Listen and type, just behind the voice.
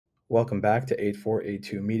Welcome back to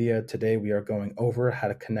 8482 Media. Today we are going over how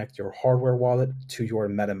to connect your hardware wallet to your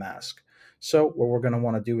MetaMask. So what we're going to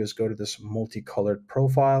want to do is go to this multicolored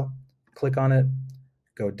profile, click on it,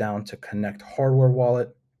 go down to connect hardware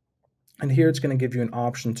wallet, and here it's going to give you an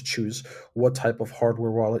option to choose what type of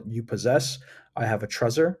hardware wallet you possess. I have a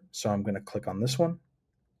Trezor, so I'm going to click on this one,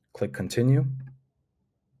 click continue,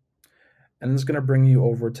 and it's going to bring you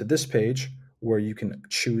over to this page where you can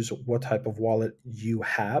choose what type of wallet you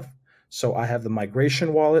have. So I have the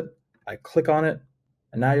migration wallet. I click on it,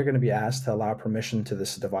 and now you're going to be asked to allow permission to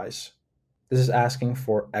this device. This is asking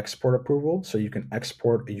for export approval, so you can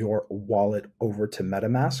export your wallet over to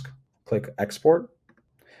MetaMask. Click export,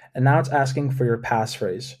 and now it's asking for your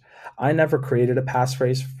passphrase. I never created a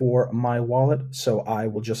passphrase for my wallet, so I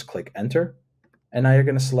will just click enter. And now you're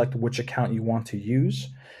going to select which account you want to use.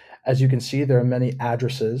 As you can see, there are many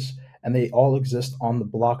addresses, and they all exist on the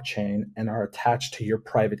blockchain and are attached to your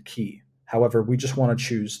private key. However, we just want to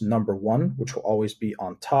choose number one, which will always be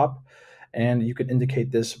on top. And you can indicate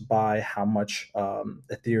this by how much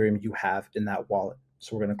Ethereum you have in that wallet.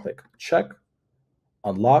 So we're going to click check,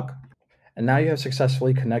 unlock, and now you have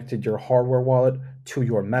successfully connected your hardware wallet to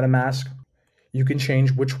your MetaMask. You can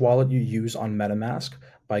change which wallet you use on MetaMask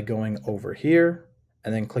by going over here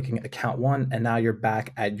and then clicking account one, and now you're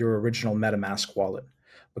back at your original MetaMask wallet.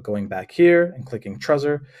 But going back here and clicking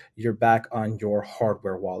Trezor, you're back on your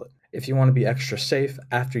hardware wallet. If you want to be extra safe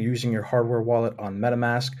after using your hardware wallet on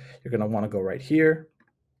MetaMask, you're going to want to go right here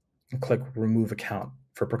and click remove account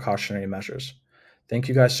for precautionary measures. Thank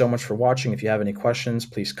you guys so much for watching. If you have any questions,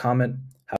 please comment.